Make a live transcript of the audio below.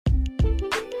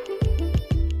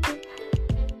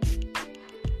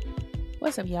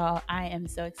What's up, y'all? I am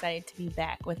so excited to be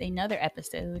back with another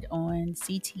episode on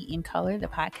CT in Color, the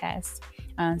podcast.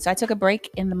 So I took a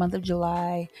break in the month of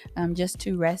July just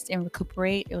to rest and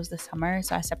recuperate. It was the summer,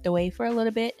 so I stepped away for a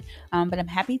little bit. But I'm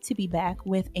happy to be back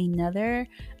with another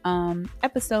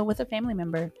episode with a family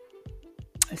member.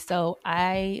 So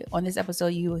on this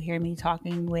episode, you will hear me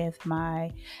talking with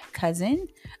my cousin.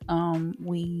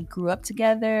 We grew up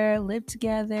together, lived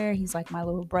together. He's like my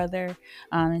little brother.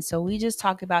 And so we just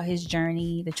talked about his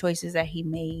journey, the choices that he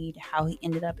made, how he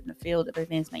ended up in the field of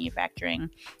advanced manufacturing,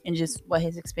 and just what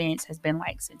his experience has been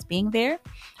like since being there.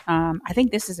 I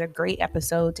think this is a great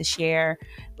episode to share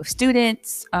with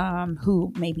students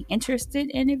who may be interested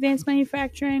in advanced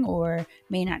manufacturing or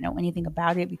may not know anything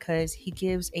about it, because he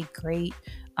gives a great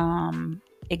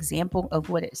example of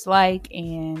what it's like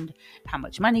and how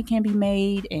much money can be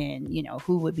made, and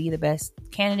who would be the best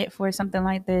candidate for something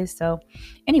like this. So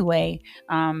anyway,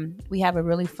 we have a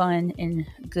really fun and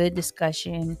good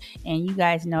discussion, and you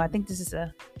guys know, I think this is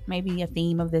maybe a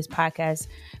theme of this podcast: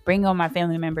 bring on my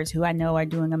family members who I know are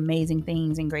doing amazing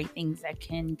things and great things that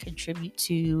can contribute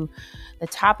to the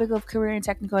topic of career and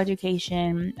technical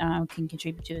education, can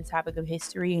contribute to the topic of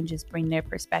history, and just bring their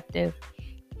perspective.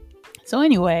 So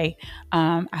anyway,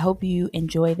 I hope you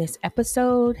enjoy this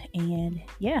episode, and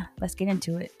yeah, let's get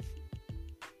into it.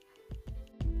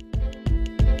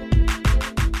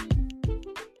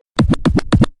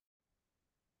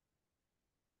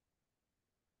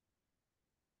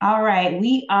 All right,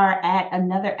 we are at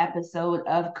another episode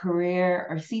of Career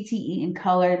or CTE in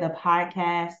Color, the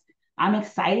podcast. I'm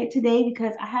excited today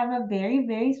because I have a very,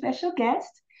 very special guest.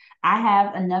 I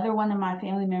have another one of my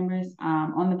family members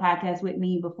on the podcast with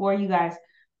me. Before, you guys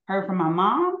heard from my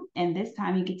mom, and this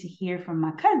time you get to hear from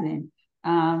my cousin,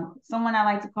 someone I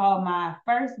like to call my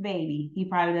first baby. He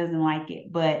probably doesn't like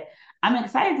it, but I'm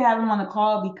excited to have him on the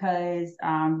call because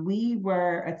we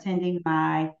were attending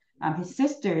his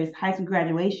sister's high school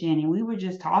graduation, and we were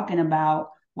just talking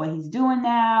about what he's doing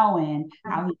now and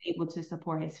how he's able to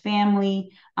support his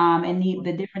family, and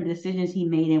the different decisions he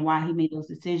made and why he made those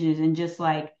decisions, and just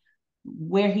like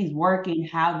where he's working,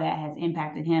 how that has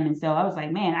impacted him. And so I was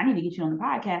like, man, I need to get you on the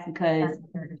podcast because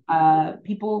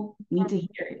people need to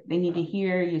hear it. They need to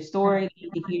hear your story. They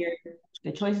need to hear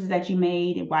the choices that you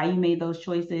made and why you made those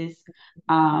choices.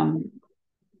 And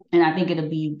I think it'll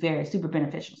be very super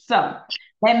beneficial. So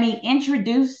let me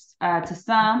introduce to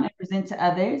some and present to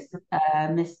others,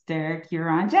 Mr.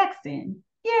 Qu'ran Jackson.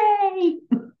 Yay!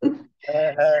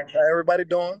 How everybody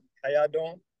doing? How y'all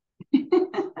doing?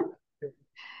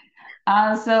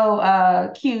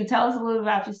 Q, tell us a little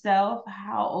about yourself.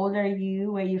 How old are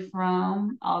you? Where you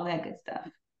from? All that good stuff.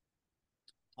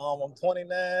 I'm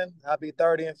 29. I'll be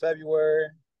 30 in February.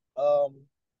 Um,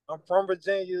 I'm from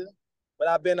Virginia, but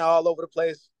I've been all over the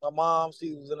place. My mom,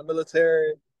 she was in the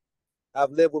military.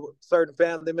 I've lived with certain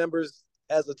family members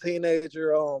as a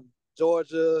teenager.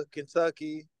 Georgia,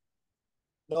 Kentucky,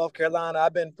 North Carolina.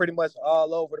 I've been pretty much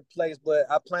all over the place, but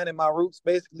I planted my roots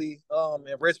basically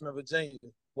in Richmond, Virginia,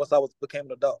 once I became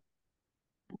an adult.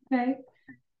 Okay.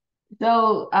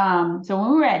 So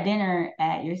when we were at dinner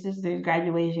at your sister's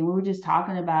graduation, we were just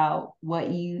talking about what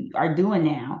you are doing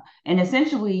now, and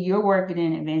essentially you're working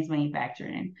in advanced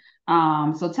manufacturing.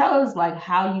 So tell us like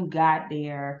how you got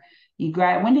there.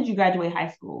 When did you graduate high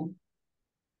school?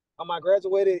 I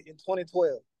graduated in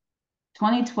 2012.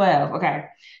 2012. Okay.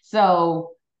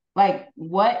 So like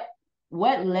what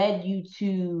led you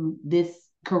to this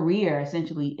career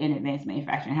essentially in advanced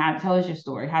manufacturing? Tell us your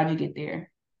story. How'd you get there?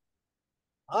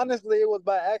 Honestly, it was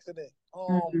by accident.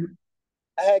 Mm-hmm.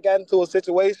 I had gotten into a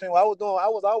situation where I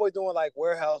was always doing like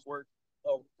warehouse work,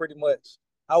 pretty much.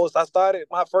 I started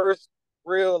my first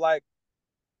real like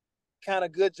kind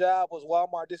of good job was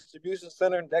Walmart distribution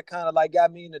center. That kind of like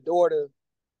got me in the door to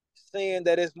seeing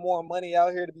that there's more money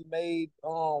out here to be made,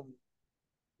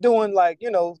 doing like,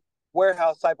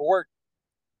 warehouse type of work.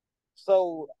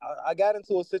 So I got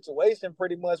into a situation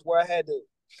pretty much where I had to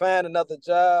find another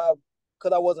job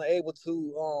because I wasn't able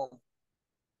to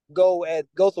go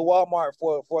to Walmart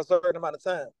for a certain amount of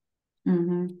time.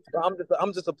 Mm-hmm. So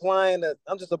I'm just applying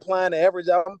to every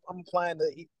job. I'm applying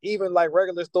to even like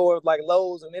regular stores like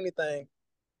Lowe's and anything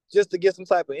just to get some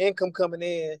type of income coming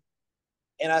in.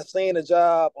 And I seen a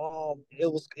job.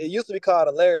 It used to be called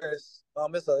Alaris.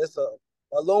 It's a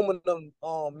aluminum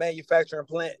manufacturing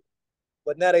plant,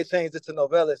 but now they changed it to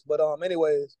Novelis. But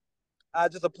anyways, I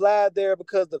just applied there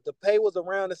because the pay was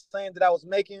around the same that I was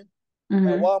making at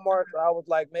Mm-hmm. Walmart. So I was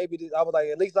like,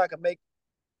 at least I can make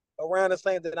around the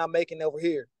same that I'm making over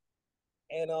here.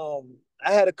 And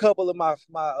I had a couple of my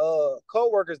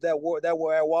coworkers that were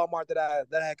at Walmart that I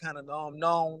had kind of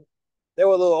known. they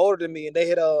were a little older than me, and they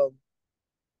had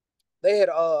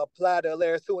applied to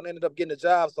Alaris too and ended up getting a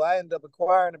job. So I ended up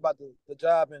inquiring about the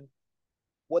job and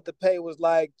what the pay was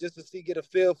like just to see get a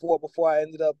feel for it before I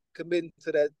ended up committing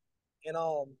to that. And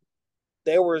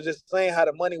they were just saying how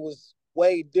the money was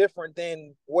way different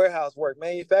than warehouse work.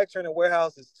 Manufacturing and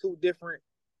warehouse is two different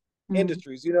Mm.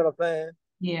 industries. You know what I'm saying?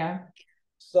 Yeah.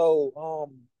 So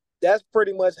that's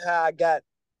pretty much how I got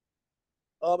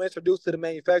introduced to the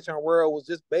manufacturing world. Was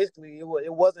just basically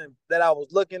it wasn't that I was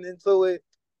looking into it.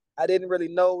 I didn't really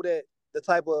know that the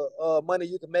type of money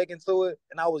you can make into it,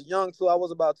 and I was young too. I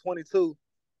was about 22.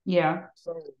 Yeah.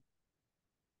 So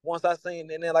once I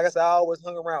seen, and then like I said, I always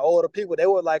hung around older people. They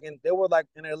were like in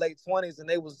their late 20s, and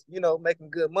they was making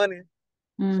good money.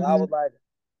 So I was Mm-hmm. like,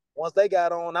 once they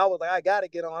got on, I was like, I gotta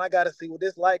get on. I gotta see what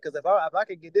this like, because if I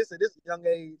could get this at this young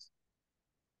age,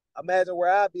 imagine where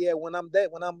I'd be at when I'm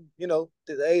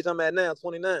the age I'm at now,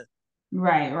 29.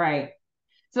 Right, right.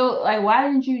 So, like, why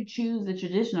didn't you choose the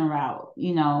traditional route?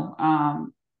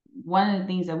 One of the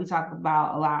things that we talk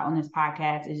about a lot on this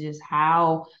podcast is just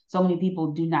how so many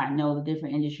people do not know the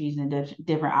different industries and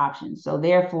different options. So,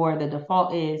 therefore, the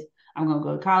default is I'm going to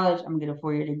go to college, I'm going to get a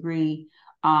 4 year degree,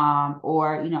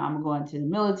 or I'm going to go into the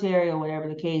military or whatever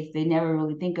the case. They never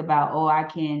really think about, oh, I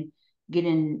can get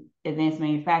in advanced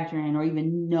manufacturing or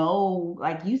even know,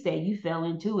 like you said, you fell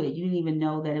into it. You didn't even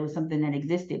know that it was something that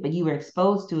existed, but you were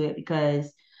exposed to it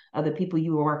because of the people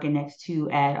you were working next to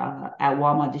at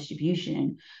Walmart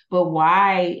distribution. But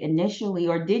why initially,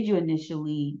 or did you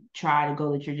initially try to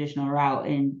go the traditional route,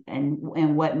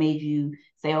 and what made you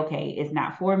say, okay, it's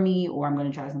not for me, or I'm going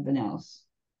to try something else?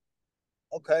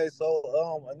 Okay,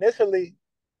 so initially,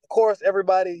 of course,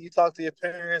 everybody you talk to your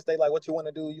parents, they like what you want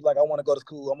to do. You like, I want to go to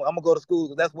school. I'm gonna go to school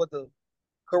because that's what the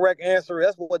correct answer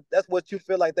is. That's what you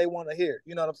feel like they want to hear.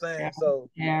 You know what I'm Yeah, saying? So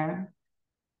yeah.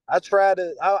 I try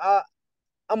to.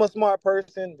 I'm a smart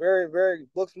person, very very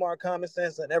book smart, common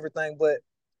sense, and everything. But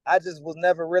I just was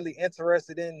never really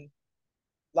interested in,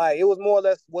 like, it was more or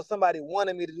less what somebody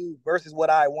wanted me to do versus what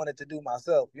I wanted to do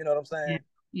myself. You know what I'm Yeah, saying?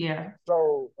 yeah.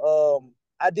 So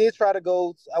I did try to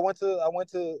go. I went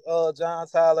to John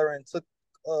Tyler and took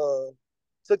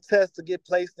tests to get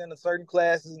placed into certain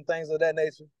classes and things of that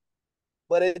nature.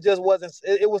 But it just wasn't.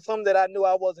 It was something that I knew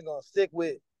I wasn't gonna stick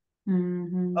with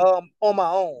Mm-hmm. on my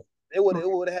own. It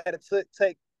would have had to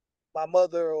take my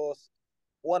mother or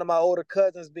one of my older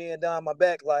cousins being down my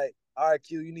back, like, all right,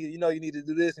 Q, you need to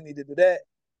do this, you need to do that.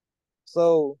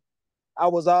 So I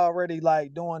was already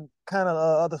like doing kind of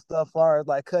other stuff, as far as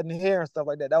like cutting hair and stuff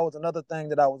like that. That was another thing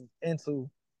that I was into.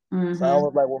 So I Mm-hmm.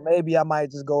 was like, well, maybe I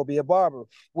might just go be a barber,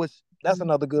 which that's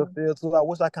another good field too. I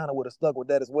wish I kind of would have stuck with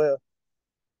that as well.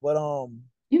 But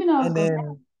You can always and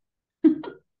go.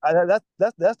 then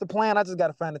that's the plan. I just got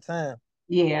to find the time.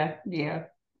 Yeah, yeah.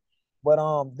 But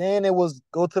then it was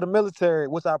go to the military,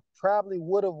 which I probably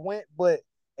would have went, but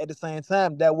at the same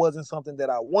time, that wasn't something that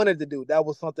I wanted to do. That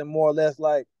was something more or less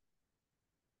like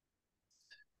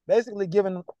basically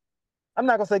giving. I'm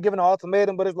not gonna say giving an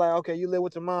ultimatum, but it's like, okay, you live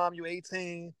with your mom, you're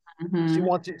 18. She Mm-hmm.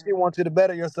 wants you. She wants you to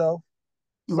better yourself.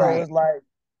 So Right. it's like,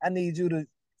 I need you to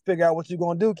figure out what you're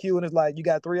gonna do, Q. And it's like, you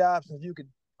got three options. You could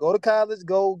go to college,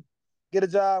 go get a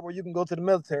job, or you can go to the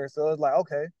military. So it's like,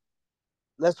 okay,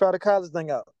 let's try the college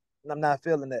thing out. And I'm not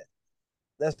feeling that.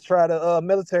 Let's try the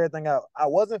military thing out. I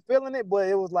wasn't feeling it, but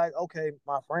it was like, okay,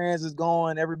 my friends is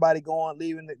going, everybody going,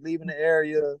 leaving the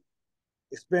area,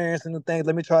 experiencing new things.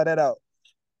 Let me try that out.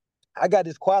 I got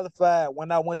disqualified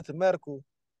when I went to medical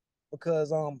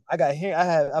because I've had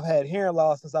hearing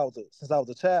loss since I was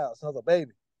a child, since I was a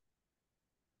baby.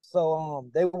 So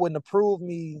they wouldn't approve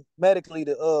me medically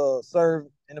to serve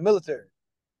in the military.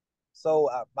 So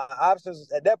my options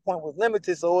at that point was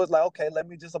limited. So it was like, okay, let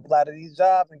me just apply to these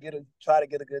jobs and try to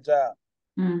get a good job.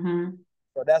 Mm-hmm.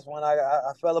 So that's when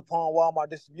I fell upon Walmart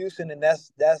distribution, and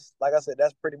that's like I said,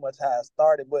 that's pretty much how I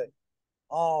started. But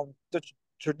the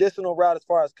traditional route as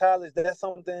far as college, that's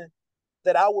something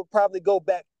that I would probably go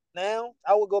back now.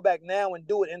 I would go back now and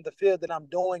do it in the field that I'm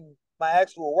doing my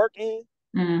actual work in.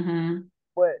 Mm-hmm.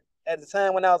 But at the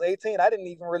time when I was 18, I didn't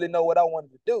even really know what I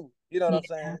wanted to do. You know what Yeah, I'm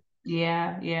saying?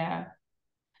 yeah, yeah.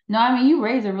 No, I mean, you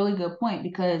raise a really good point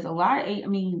because a lot of, I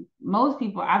mean, most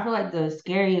people, I feel like the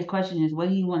scariest question is, what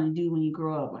do you want to do when you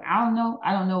grow up? Like, I don't know.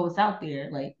 I don't know what's out there.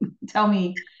 Like, tell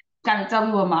me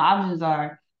what my options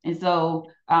are. And so,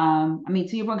 I mean,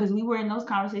 to your point, because we were in those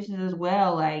conversations as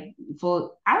well. Like,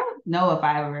 I don't know if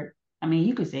I ever, I mean,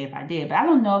 you could say if I did, but I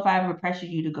don't know if I ever pressured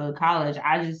you to go to college.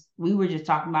 We were just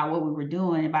talking about what we were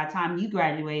doing. And by the time you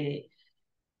graduated,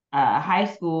 high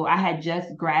school, I had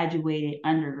just graduated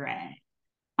undergrad.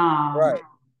 Um, Right.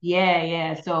 Yeah,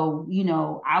 yeah. So,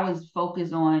 I was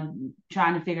focused on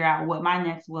trying to figure out what my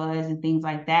next was and things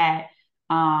like that.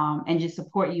 And just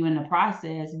support you in the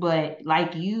process. But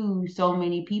like you, so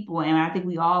many people, and I think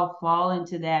we all fall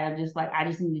into that of just like, I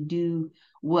just need to do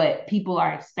what people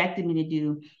are expecting me to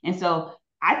do. And so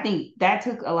I think that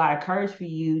took a lot of courage for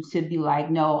you to be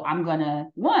like, no,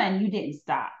 one, you didn't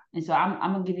stop. And so I'm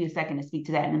gonna give you a second to speak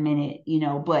to that in a minute,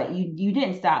 but you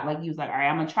didn't stop. Like you was like, all right,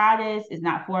 I'm gonna try this. It's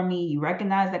not for me. You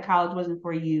recognized that college wasn't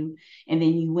for you, and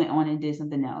then you went on and did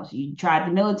something else. You tried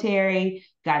the military,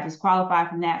 got disqualified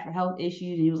from that for health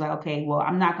issues, and you was like, okay, well,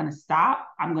 I'm not gonna stop.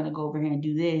 I'm gonna go over here and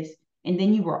do this. And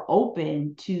then you were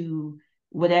open to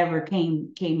whatever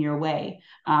came your way.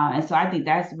 And so I think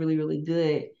that's really, really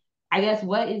good. I guess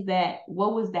what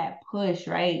was that push,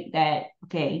 right? That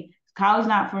okay, college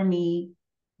not for me,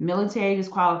 military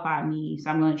disqualified me, so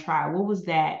I'm going to try. What was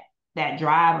that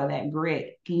drive or that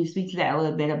grit? Can you speak to that a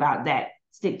little bit about that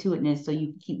stick to itness so you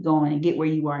can keep going and get where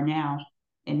you are now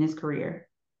in this career?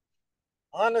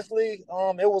 Honestly,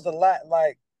 it was a lot.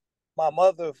 Like my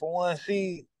mother, for one,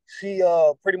 she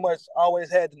pretty much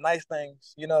always had the nice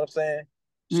things. You know what I'm saying?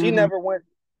 She Mm-hmm. never went.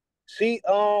 She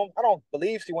I don't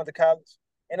believe she went to college,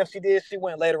 and if she did, she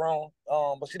went later on.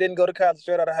 But she didn't go to college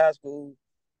straight out of high school,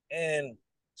 and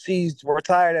she's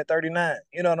retired at 39.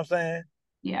 You know what I'm saying?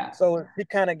 Yeah. So she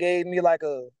kind of gave me like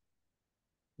a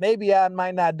maybe I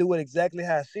might not do it exactly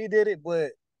how she did it,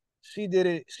 but she did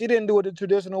it. She didn't do it the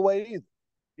traditional way either.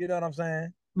 You know what I'm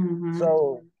saying? Mm-hmm.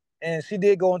 So, and she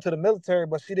did go into the military,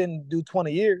 but she didn't do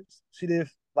 20 years. She did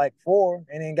like 4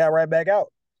 and then got right back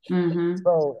out. Mm-hmm.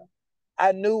 So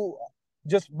I knew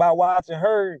just by watching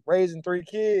her raising 3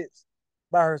 kids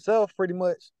by herself, pretty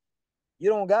much, you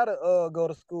don't gotta go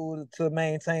to school to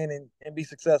maintain and be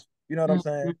successful. You know what I'm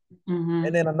saying? Mm-hmm. And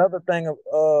Mm-hmm. then another thing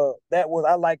that was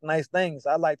I like nice things.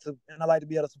 I like to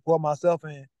be able to support myself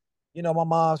and my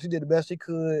mom, she did the best she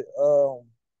could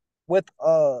with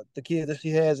the kids that she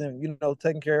has and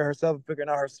taking care of herself and figuring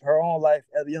out her own life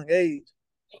at a young age.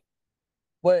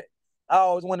 But I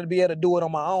always wanted to be able to do it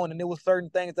on my own, and there was certain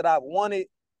things that I wanted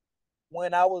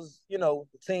when I was a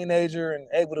teenager and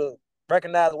able to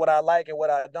recognize what I like and what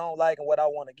I don't like and what I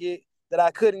want to get that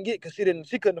I couldn't get because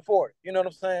she couldn't afford it. You know what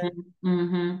I'm saying?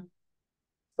 Mm-hmm.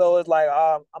 So it's like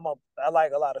I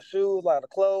like a lot of shoes, a lot of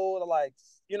clothes, I like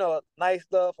nice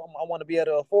stuff. I want to be able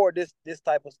to afford this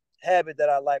type of habit that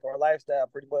I like or lifestyle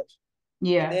pretty much. And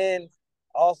Yeah. then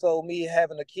also me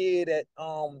having a kid at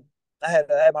I had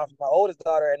my oldest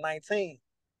daughter at 19.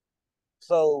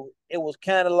 So it was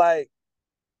kind of like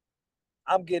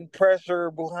I'm getting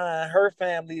pressure behind her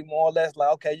family more or less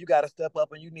like, okay, you got to step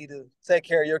up and you need to take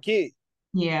care of your kid.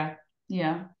 Yeah.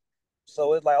 Yeah.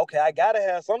 So it's like, okay, I got to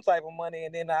have some type of money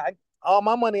and then all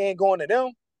my money ain't going to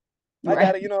them. Right. I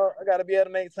gotta be able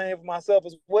to maintain for myself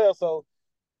as well. So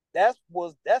that's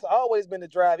always been the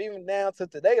drive, even down to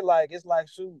today. Like it's like,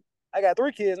 shoot, I got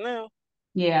 3 kids now,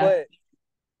 Yeah. but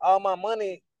all my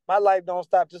money, my life don't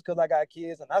stop just because I got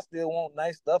kids, and I still want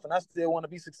nice stuff, and I still want to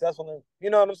be successful, and you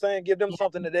know what I'm saying. Give them Yeah.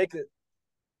 something that they could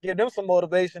give them some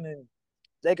motivation, and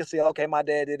they could see, okay, my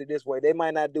dad did it this way. They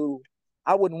might not do.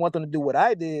 I wouldn't want them to do what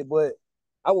I did, but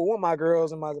I would want my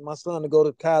girls and my son to go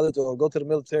to college or go to the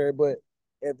military. But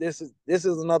if this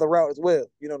is another route as well,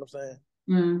 you know what I'm saying?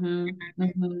 Mm-hmm.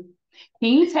 Mm-hmm.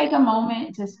 Can you take a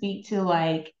moment to speak to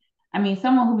like, I mean,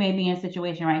 someone who may be in a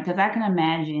situation, right? Because I can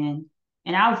imagine,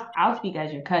 and I'll speak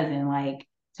as your cousin, like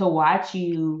to watch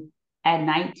you at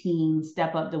 19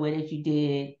 step up the way that you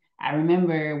did. I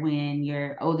remember when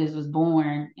your oldest was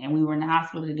born and we were in the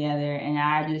hospital together, and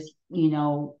I just,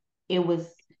 it was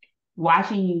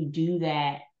watching you do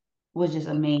that was just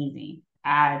amazing.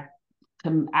 I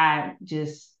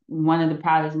just one of the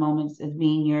proudest moments is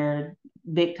being your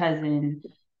big cousin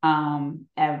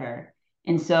ever.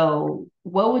 And so,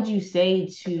 what would you say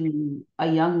to a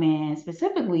young man,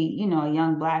 specifically, a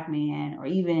young black man, or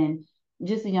even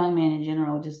just a young man in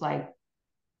general, just like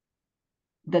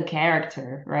the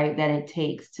character, right, that it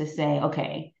takes to say,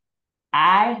 okay,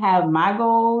 I have my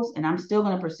goals and I'm still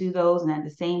going to pursue those. And at the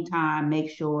same time, make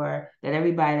sure that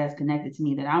everybody that's connected to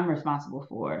me that I'm responsible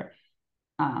for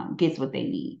gets what they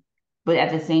need, but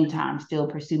at the same time, still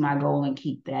pursue my goal and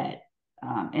keep that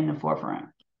in the forefront.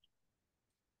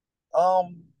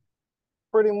 Um,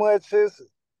 Pretty much is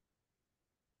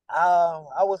I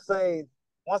would say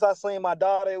once I seen my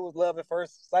daughter, it was love at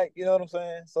first sight. You know what I'm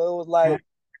saying? So it was Yeah. like,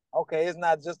 okay, it's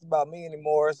not just about me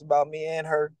anymore. It's about me and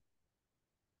her.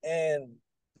 And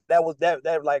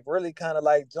that like really kind of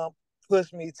like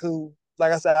pushed me to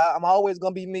like I said, I'm always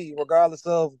gonna be me, regardless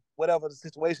of whatever the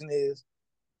situation is.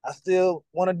 I still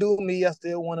want to do me. I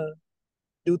still want to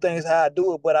do things how I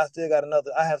do it, but I still got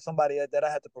another. I have somebody that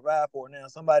I have to provide for now.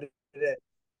 Somebody that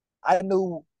I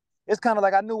knew. It's kind of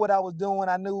like I knew what I was doing.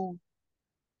 I knew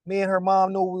me and her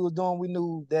mom knew what we was doing. We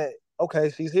knew that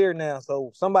okay, she's here now,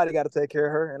 so somebody got to take care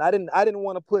of her. And I didn't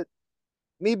want to put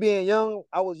me being young.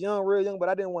 I was young, real young, but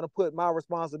I didn't want to put my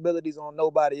responsibilities on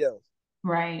nobody else.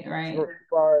 Right, right. For, as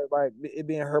far as like it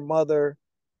being her mother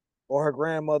or her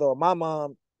grandmother or my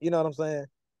mom, you know what I'm saying?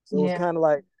 So it was Yeah. kind of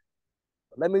like,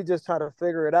 let me just try to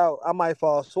figure it out. I might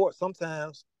fall short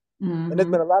sometimes, and there's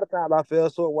Mm-hmm. been a lot of times I fell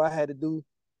short where I had to do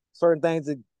certain things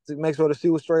to make sure the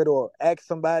shoe was straight or ask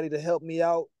somebody to help me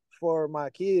out for my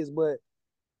kids. But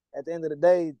at the end of the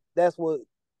day, that's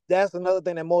another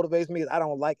thing that motivates me is I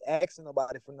don't like asking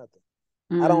nobody for nothing.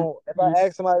 I don't if Mm-hmm. I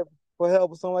ask somebody for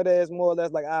help with something like that, it's more or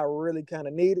less like I really kind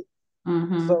of need it.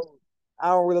 Mm-hmm. So I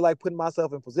don't really like putting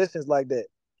myself in positions like that.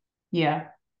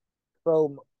 Yeah.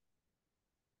 So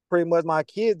pretty much my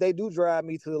kids, they do drive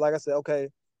me to, like I said, okay,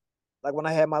 like when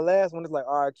I had my last one, it's like,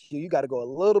 all right, Q, you got to go a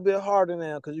little bit harder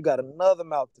now because you got another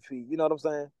mouth to feed. You know what I'm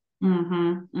saying?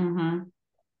 Mm-hmm. Mm-hmm.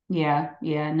 Yeah,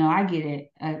 yeah, no, I get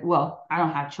it. Well, I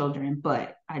don't have children,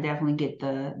 but I definitely get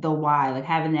the why, like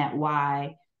having that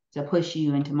why to push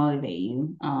you and to motivate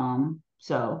you.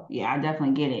 So yeah, I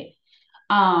definitely get it.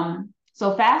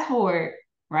 So fast forward,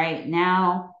 right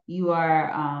now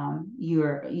you're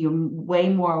way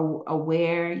more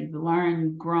aware, you've learned,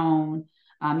 you've grown,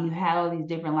 you've had all these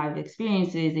different life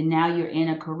experiences, and now you're in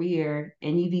a career,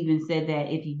 and you've even said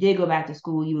that if you did go back to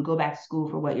school, you would go back to school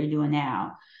for what you're doing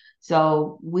now.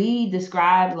 So we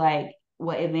described like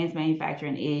what advanced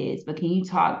manufacturing is, but can you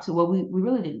talk to we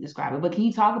really didn't describe it, but can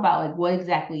you talk about like what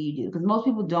exactly you do? Because most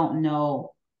people don't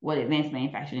know what advanced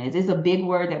manufacturing is. It's a big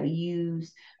word that we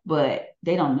use, but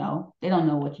they don't know. They don't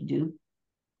know what you do.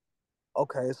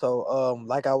 Okay, so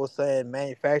like I was saying,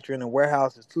 manufacturing and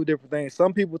warehouse is two different things.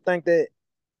 Some people think that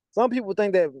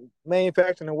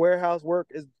manufacturing and warehouse work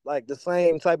is like the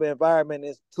same type of environment.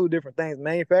 It's two different things.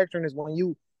 Manufacturing is when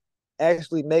you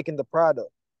actually making the product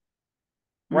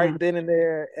right Mm, then and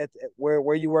there at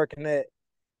where you working at,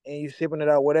 and you shipping it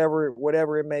out,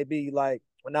 whatever it may be. Like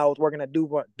when I was working at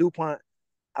DuPont,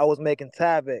 I was making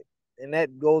Tyvek, and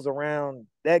that goes around.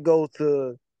 That goes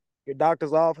to your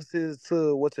doctor's offices,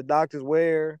 to what your doctors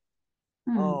wear.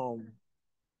 mm, Um,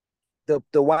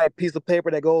 the white piece of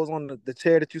paper that goes on the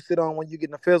chair that you sit on when you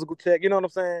get a physical check. You know what I'm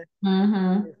saying?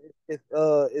 mm-hmm.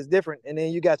 It's different. And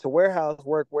then you got your warehouse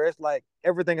work where it's like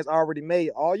everything is already made.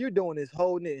 All you're doing is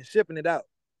holding it and shipping it out.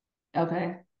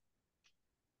 Okay.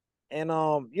 And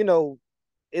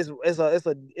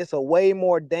it's a way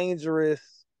more dangerous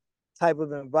type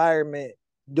of environment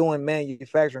doing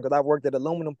manufacturing because I've worked at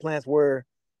aluminum plants where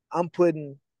I'm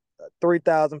putting a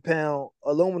 3,000 pound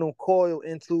aluminum coil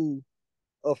into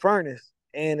a furnace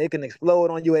and it can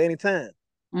explode on you at any time.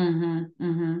 Mm-hmm.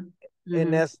 Mm-hmm.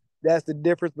 And Mm-hmm. that's the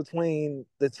difference between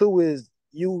the two is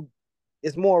you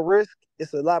it's more risk,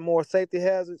 it's a lot more safety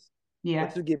hazards,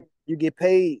 but Yeah. you get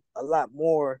paid a lot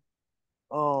more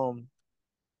um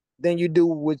than you do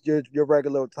with your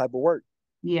regular type of work.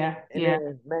 Yeah. And Yeah.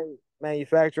 then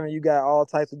manufacturing, you got all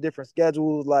types of different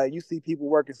schedules. Like you see people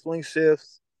working swing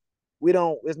shifts. We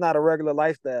don't. It's not a regular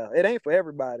lifestyle. It ain't for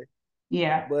everybody,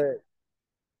 Yeah. but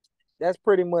that's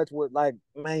pretty much what like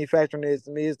manufacturing is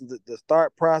to me. Is the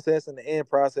start process and the end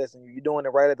process, and you're doing it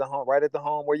right at the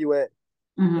home where you at,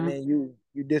 and Mm-hmm. then you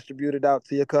distribute it out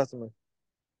to your customer.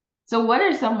 So what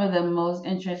are some of the most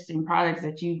interesting products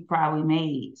that you've probably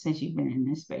made since you've been in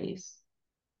this space?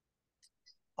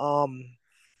 Um,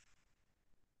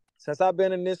 since I've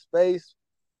been in this space,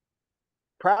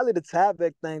 probably the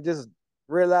Tyvek thing, just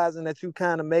realizing that you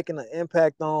kind of making an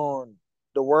impact on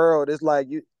the world. It's like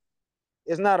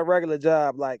it's not a regular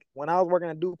job. Like when I was working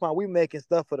at DuPont, we making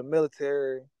stuff for the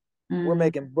military. We're Mm,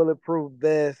 making bulletproof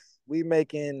vests. We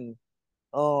making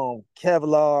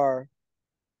Kevlar.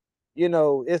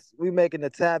 It's we making the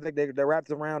fabric that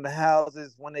wraps around the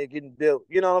houses when they're getting built.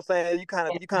 You know what I'm saying? You kind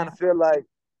of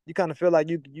feel like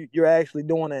you're actually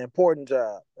doing an important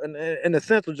job, an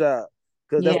essential job,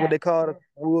 because that's what yeah. they called us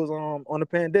when we was on the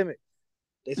pandemic.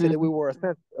 They said that we Mm, were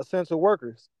essential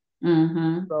workers.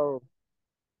 mm-hmm. So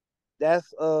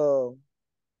that's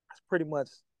pretty much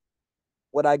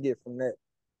what I get from that.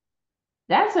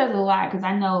 That says a lot because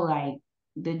I know like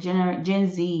the Gen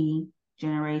Z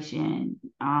generation,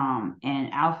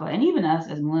 and Alpha, and even us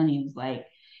as millennials, like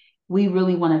we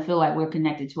really want to feel like we're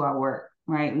connected to our work,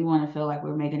 right? We want to feel like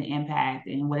we're making an impact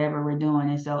in whatever we're doing.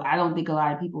 And so I don't think a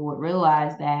lot of people would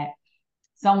realize that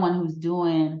someone who's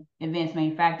doing advanced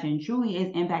manufacturing truly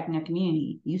is impacting their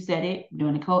community. You said it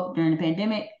during the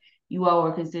pandemic. you all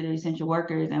were considered essential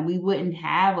workers, and we wouldn't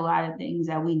have a lot of things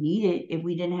that we needed if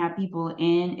we didn't have people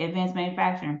in advanced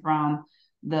manufacturing, from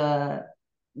the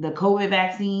COVID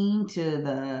vaccine to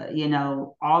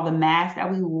the, all the masks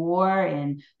that we wore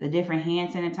and the different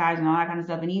hand sanitizer and all that kind of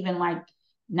stuff. And even like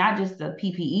not just the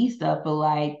PPE stuff, but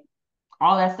like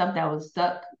all that stuff that was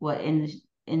stuck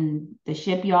in the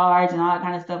shipyards and all that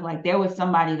kind of stuff. Like there was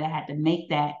somebody that had to make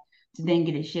that to then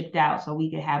get it shipped out so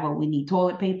we could have what we need,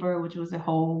 toilet paper, which was a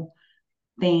whole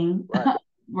thing. Right.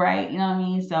 Right? You know what I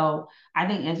mean? So I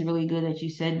think it's really good that you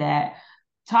said that.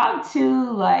 Talk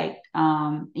to like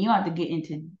you don't have to get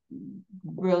into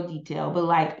real detail, but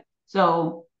like,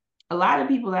 so a lot of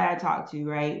people that I talk to,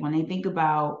 right, when they think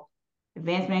about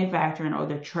advanced manufacturing or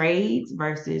the trades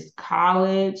versus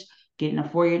college, getting a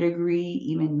 4-year degree,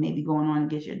 even maybe going on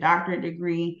to get your doctorate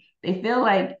degree, they feel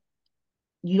like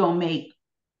you don't make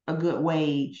a good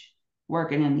wage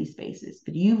working in these spaces.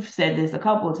 But you've said this a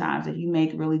couple of times, that you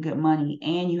make really good money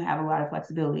and you have a lot of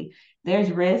flexibility.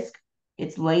 There's risk.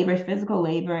 It's labor, it's physical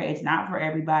labor. It's not for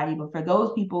everybody, but for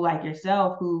those people like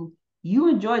yourself who you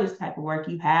enjoy this type of work,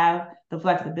 you have the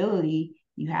flexibility,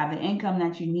 you have the income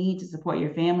that you need to support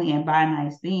your family and buy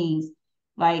nice things.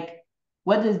 Like,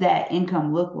 what does that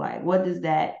income look like? What is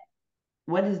the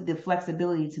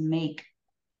flexibility to make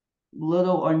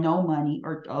little or no money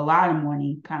or a lot of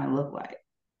money kind of look like?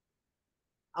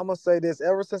 I'm gonna say this.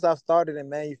 Ever since I started in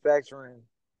manufacturing,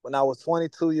 when I was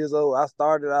 22 years old, I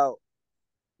started out.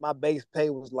 My base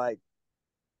pay was like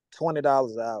 $20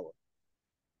 an hour,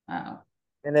 Wow.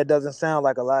 and that doesn't sound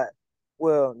like a lot.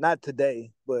 Well, not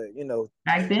today, but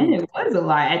Back then shoot, it was a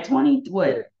lot. At 20, yeah,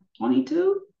 what,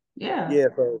 22? Yeah. yeah.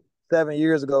 So 7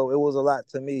 years ago, it was a lot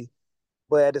to me.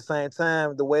 But at the same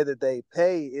time, the way that they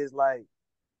pay is like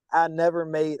I never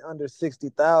made under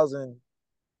 60,000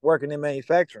 working in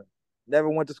manufacturing. Never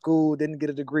went to school, didn't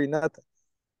get a degree, nothing.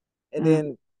 And Mm,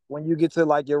 then when you get to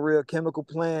like your real chemical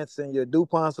plants and your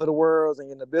DuPonts of the world and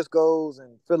your Nabiscos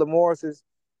and Philip Morris's,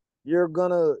 you're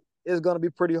gonna it's gonna be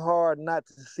pretty hard not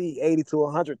to see 80 to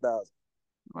 100,000.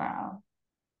 wow.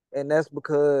 And that's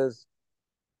because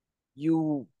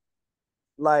you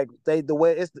like they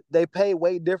pay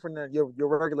way different than your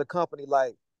regular company.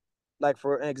 Like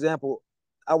for an example,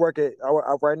 right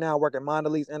now I work at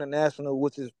Mondelez International,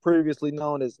 which is previously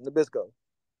known as Nabisco.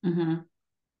 Mm-hmm.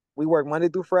 We work Monday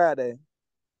through Friday.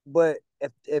 But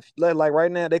if like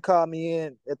right now they called me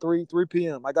in at 3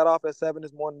 p.m. I got off at 7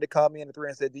 this morning. They called me in at 3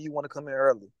 and said, "Do you want to come in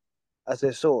early?" I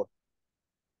said, "Sure."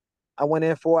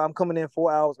 I'm coming in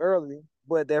 4 hours early,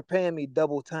 but they're paying me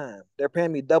double time. They're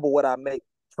paying me double what I make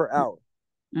per hour.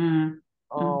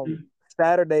 Mm-hmm. Um, Mm-hmm.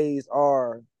 Saturdays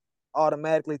are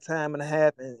automatically time and a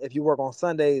half, and if you work on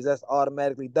Sundays, that's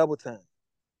automatically double time.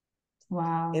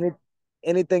 Wow. Any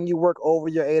anything you work over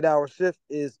your 8 hour shift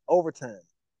is overtime.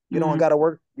 Mm-hmm.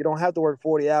 You don't have to work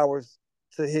 40 hours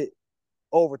to hit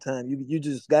overtime. You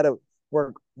just gotta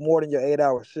work more than your 8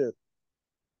 hour shift.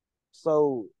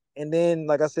 So and then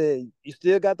like I said, you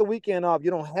still got the weekend off.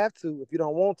 You don't have to if you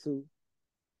don't want to.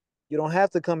 You don't have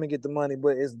to come and get the money,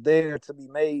 but it's there to be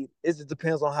made. It just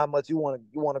depends on how much you want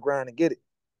to grind and get it.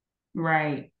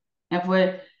 Right.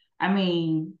 And I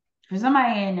mean, for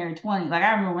somebody in their 20s, like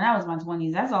I remember when I was in my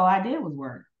 20s, that's all I did was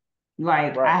work.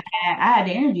 Like Right. I had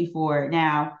the energy for it.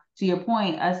 Now, to your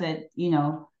point, I said, in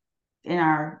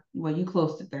our, well, you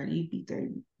close to 30, you'd be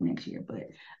 30 next year, but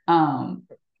um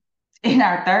in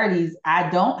our 30s, I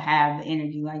don't have the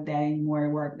energy like that anymore to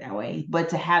work that way. But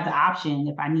to have the option,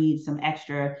 if I need some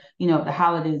extra, if the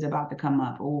holiday's about to come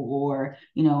up, or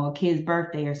a kid's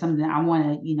birthday or something, I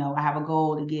want to, I have a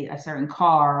goal to get a certain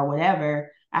car or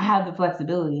whatever, I have the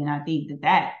flexibility. And I think that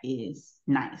that is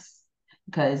nice.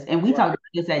 And we Right. talked about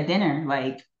this at dinner,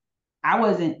 like I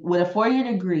wasn't with a 4-year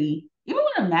degree, even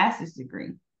with a master's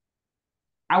degree,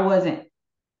 I wasn't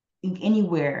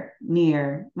anywhere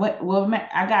near what, well,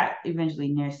 I got eventually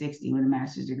near 60 with a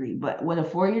master's degree, but with a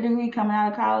 4-year degree coming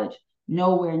out of college,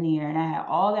 nowhere near. And I had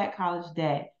all that college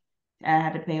debt that I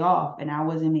had to pay off, and I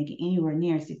wasn't making anywhere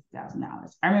near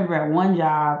 $60,000. I remember at one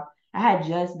job, I had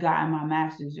just gotten my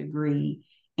master's degree,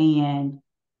 and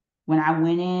when I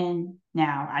went in,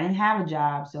 now I didn't have a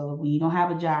job, so when you don't have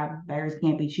a job, beggars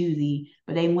can't be choosy.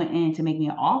 But they went in to make me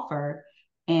an offer,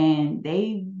 and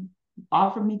they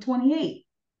offered me 28.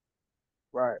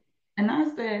 Right. And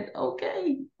I said,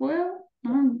 okay, well,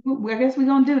 I guess we're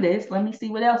gonna do this. Let me see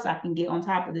what else I can get on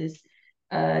top of this.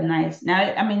 Nice. Now,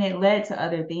 I mean, it led to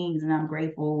other things, and I'm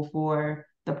grateful for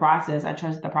the process. I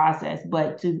trust the process,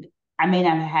 but I may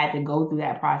not have had to go through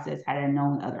that process had I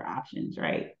known other options,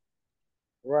 right?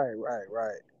 Right. Right.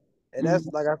 Right. And that's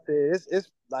Mm, like I said,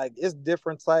 it's like it's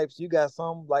different types. You got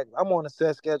some like I'm on a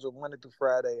set schedule Monday through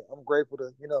Friday. I'm grateful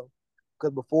to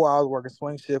because before I was working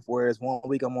swing shift, where it's 1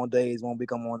 week I'm on days, 1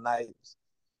 week I'm on nights.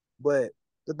 But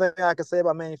the thing I can say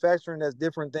about manufacturing that's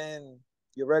different than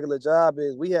your regular job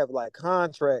is we have like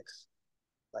contracts,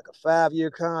 like a 5 year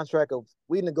contract of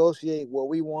we negotiate what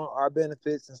we want, our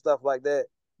benefits and stuff like that.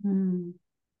 mm,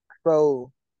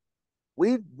 So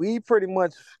we pretty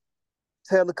much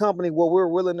tell the company what we're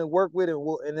willing to work with,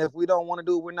 and if we don't want to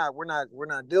do it,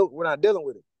 we're not dealing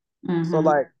with it. So mm-hmm,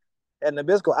 like at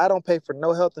Nabisco, I don't pay for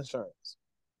no health insurance.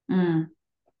 mm.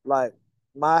 Like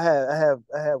I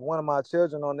have one of my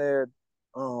children on there.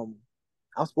 Um,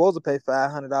 I'm supposed to pay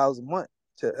 $500 a month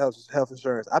to health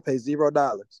insurance. I pay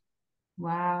 $0.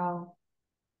 Wow.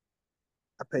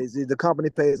 The company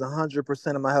pays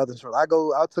 100% of my health insurance.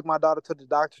 I took my daughter to the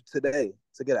doctor today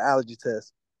to get an allergy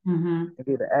test Mm-hmm. and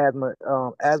get an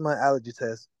asthma allergy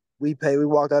test. We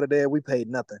walked out of there, we paid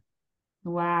nothing.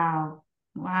 Wow.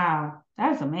 Wow.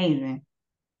 That's amazing.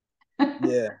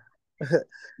 Yeah. And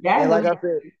That's like I amazing.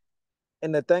 said,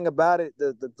 and the thing about it,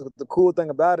 the cool thing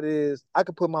about it is I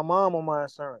could put my mom on my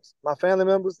insurance.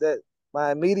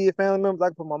 My immediate family members, I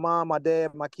could put my mom, my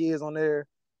dad, my kids on there.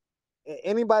 And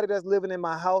anybody that's living in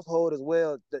my household as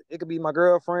well. It could be my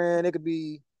girlfriend, it could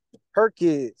be her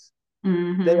kids.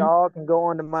 They Mm-hmm. all can go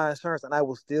under my insurance and I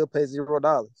will still pay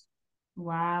 $0.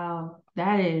 Wow.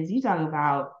 That is, you talk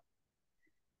about,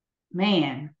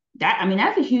 man, that I mean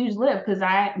that's a huge lift because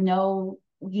I know,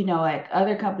 like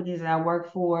other companies that I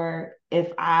work for,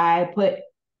 if I put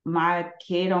my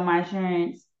kid on my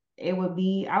insurance, I would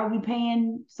be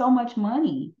paying so much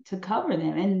money to cover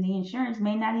them, and the insurance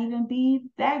may not even be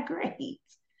that great.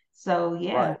 So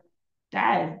yeah,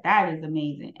 Right. that is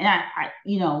amazing. And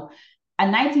a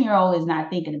 19-year-old is not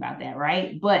thinking about that,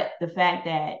 right? But the fact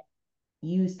that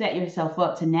you set yourself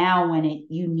up to now when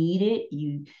you need it,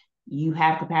 you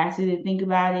have capacity to think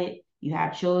about it, you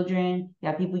have children, you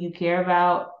have people you care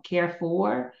about, care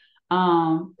for.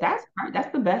 Right.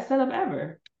 That's the best setup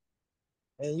ever.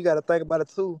 And you got to think about it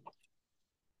too.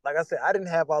 Like I said, I didn't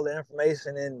have all the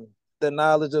information and the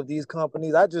knowledge of these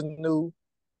companies. I just knew.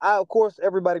 Of course,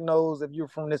 everybody knows if you're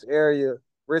from this area,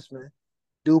 Richmond,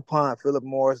 DuPont, Philip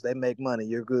Morris, they make money.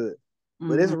 You're good.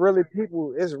 But Mm-hmm.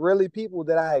 it's really people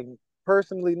that I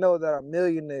personally know that are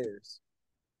millionaires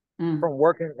Mm. from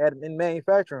working in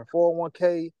manufacturing.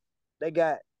 401k, they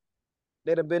got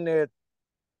they'd have been there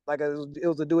like it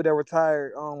was a dude that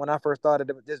retired when I first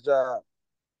started this job.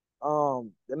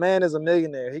 The man is a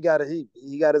millionaire. He got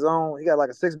his own. He got like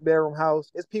a 6 bedroom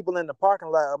house. It's people in the parking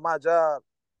lot of my job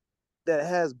that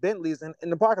has Bentleys in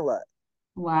the parking lot.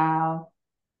 Wow.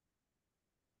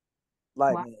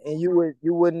 Like, Wow. and you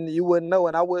wouldn't know.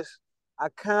 And I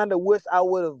kind of wish I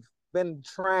would have been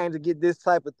trying to get this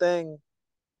type of thing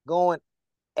going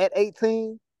at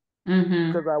 18 Mm-hmm.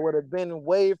 because I would have been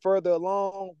way further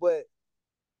along. But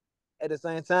at the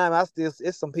same time,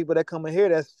 it's some people that come in here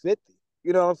that's 50.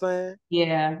 You know what I'm saying?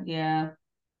 Yeah, yeah, And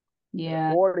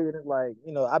yeah. 40, and it's like,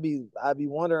 I be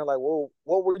wondering like, well,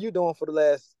 what were you doing for the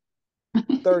last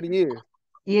 30 years?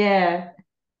 Yeah.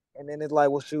 And then it's like,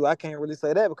 well, shoot, I can't really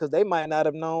say that because they might not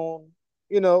have known,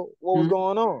 what was Mhm.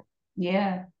 going on.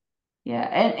 Yeah. Yeah,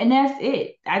 and that's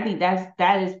it. I think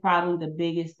that is probably the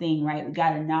biggest thing, right? We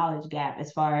got a knowledge gap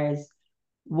as far as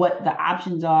what the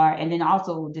options are, and then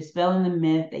also dispelling the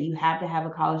myth that you have to have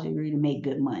a college degree to make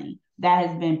good money. That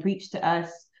has been preached to us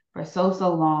for so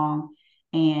long,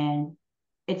 and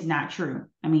it's not true.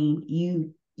 I mean,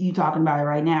 you talking about it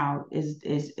right now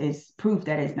is proof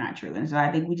that it's not true. And so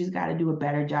I think we just got to do a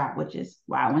better job, which is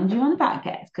why I wanted you on the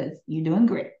podcast because you're doing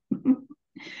great.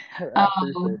 I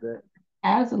appreciate um, that.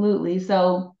 Absolutely.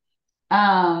 So,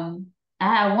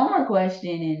 I have one more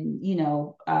question, and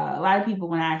a lot of people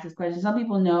when I ask this question, some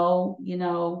people know,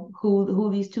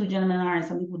 who these two gentlemen are, and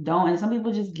some people don't, and some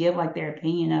people just give like their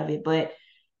opinion of it. But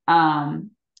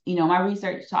um, my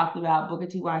research talked about Booker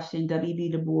T. Washington,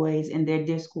 W.B. Du Bois, and their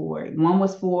discord. One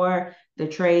was for the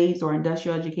trades or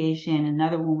industrial education,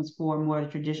 another one was for more the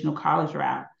traditional college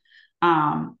route.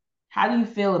 Um, how do you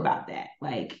feel about that?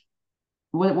 Like,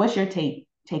 what's your take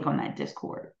on that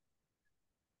discord?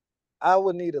 I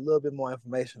would need a little bit more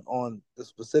information on the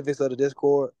specifics of the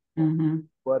Discord. Mm-hmm.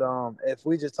 But if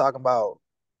we just talk about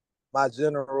my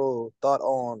general thought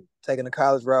on taking the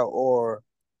college route or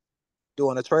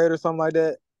doing a trade or something like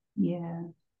that, Yeah.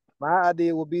 my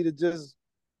idea would be to just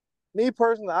me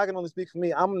personally, I can only speak for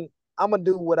me. I'm gonna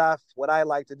do what I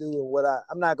like to do and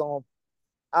I'm not gonna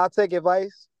I'll take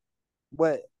advice,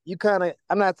 but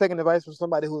I'm not taking advice from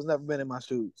somebody who's never been in my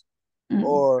shoes Mm.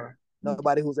 or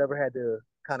nobody who's ever had to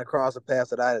kind of cross a path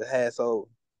that I had. So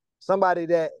Somebody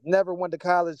that never went to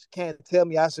college can't tell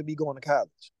me I should be going to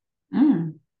college.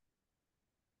 Mm.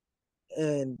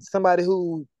 And somebody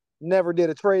who never did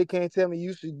a trade can't tell me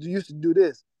you should do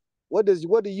this. What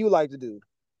do you like to do?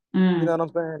 You know Mm. what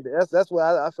I'm saying? That's what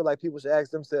I feel like people should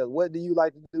ask themselves. What do you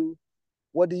like to do?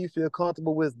 What do you feel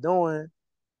comfortable with doing?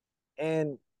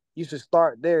 And you should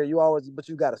start there. But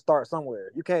you got to start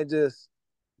somewhere. You can't just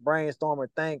brainstorm or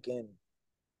think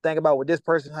about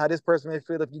how this person may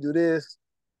feel if you do this,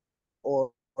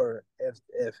 or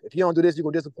if you don't do this, you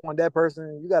gonna disappoint that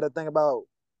person. You got to think about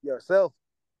yourself.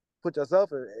 Put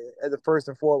yourself at the first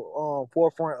and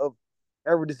forefront of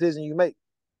every decision you make,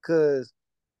 because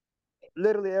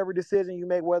literally every decision you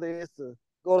make, whether it's to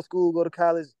go to school, go to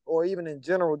college, or even in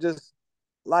general, just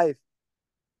life,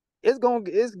 it's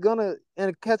gonna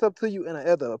and catch up to you in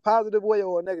either a positive way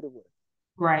or a negative way.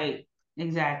 Right.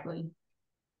 Exactly.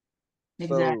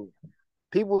 Exactly. So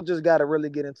people just got to really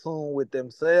get in tune with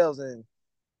themselves. And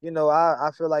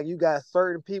I feel like you got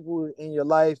certain people in your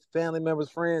life, family members,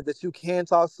 friends, that you can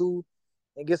talk to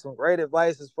and get some great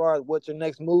advice as far as what your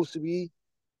next move should be.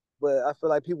 But I feel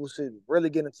like people should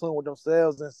really get in tune with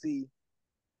themselves and see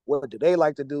what do they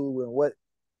like to do, and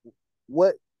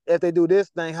what if they do this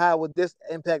thing, how would this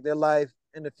impact their life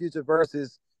in the future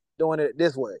versus doing it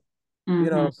this way. You know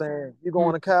what Mm-hmm. I'm saying? You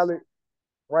going to college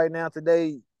right now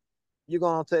today,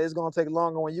 it's gonna take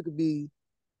longer when you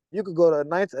could go to a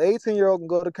 19, 18-year-old and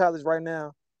go to college right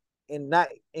now and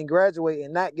graduate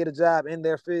and not get a job in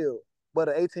their field. But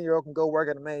an 18-year-old can go work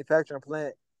at a manufacturing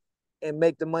plant and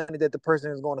make the money that the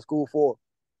person is going to school for.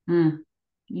 Mm.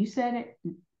 You said it.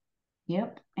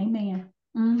 Yep. Amen.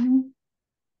 Mm-hmm.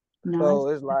 No, So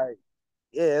it's like,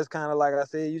 yeah, it's kind of like I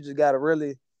said, you just got to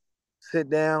really sit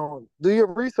down, do your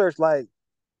research. Like,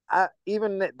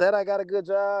 that I got a good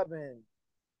job and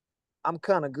I'm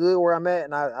kind of good where I'm at,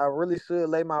 and I really should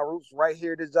lay my roots right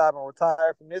here at this job and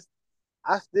retire from this.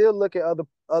 I still look at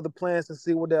other plants and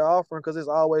see what they're offering, because there's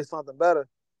always something better.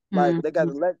 Like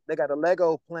mm-hmm. they got a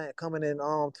Lego plant coming in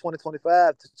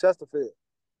 2025 to Chesterfield,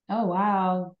 Oh,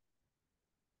 wow.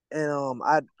 and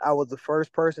I was the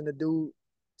first person to do.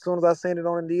 As soon as I seen it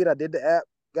on Indeed, I did the app,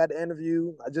 got the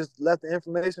interview. I just left the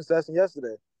information session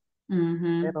yesterday,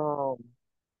 and Mm-hmm.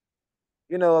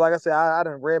 like I said, I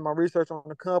done read my research on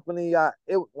the company.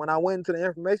 When I went into the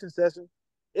information session,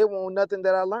 it wasn't nothing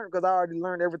that I learned, because I already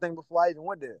learned everything before I even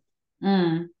went there.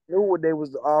 Mm. Knew what they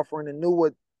was offering and knew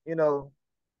what, you know,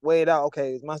 weighed out.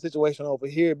 Okay, is my situation over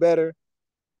here better?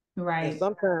 And Right.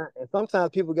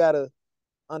 sometimes people gotta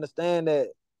understand that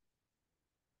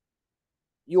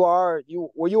you already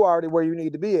where you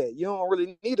need to be at. You don't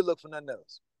really need to look for nothing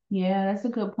else. Yeah, that's a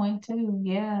good point too.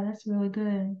 Yeah, that's really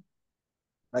good.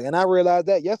 Like, and I realized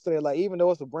that yesterday. Like, even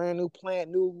though it's a brand new plant,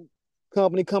 new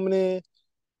company coming in,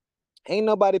 ain't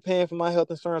nobody paying for my health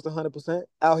insurance 100%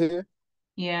 out here,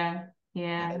 Yeah.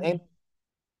 and Yeah.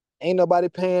 ain't nobody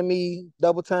paying me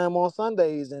double time on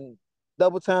Sundays and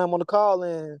double time on the call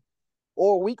in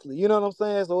or weekly. You know what I'm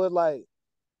saying? So it's like,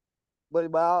 but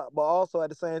also at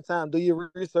the same time, do your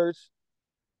research,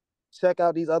 check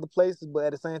out these other places, but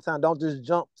at the same time, don't just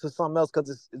jump to something else because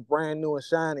it's brand new and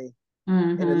shiny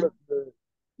and it Mm-hmm. looks good.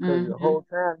 Because the Mm-hmm. whole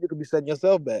time you could be setting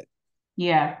yourself back.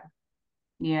 Yeah.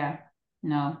 Yeah.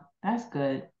 No, that's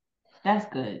good. That's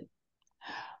good.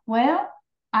 Well,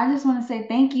 I just want to say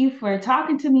thank you for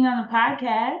talking to me on the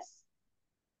podcast.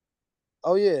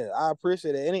 Oh yeah, I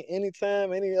appreciate it.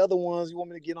 Anytime, any other ones you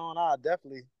want me to get on, I'll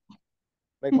definitely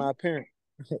make my appearance.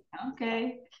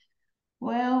 Okay.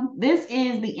 Well, this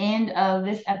is the end of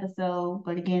this episode.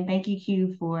 But again, thank you,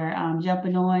 Q, for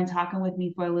jumping on, talking with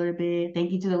me for a little bit.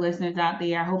 Thank you to the listeners out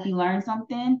there. I hope you learned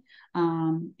something.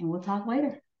 And we'll talk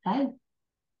later. Bye.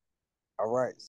 All right.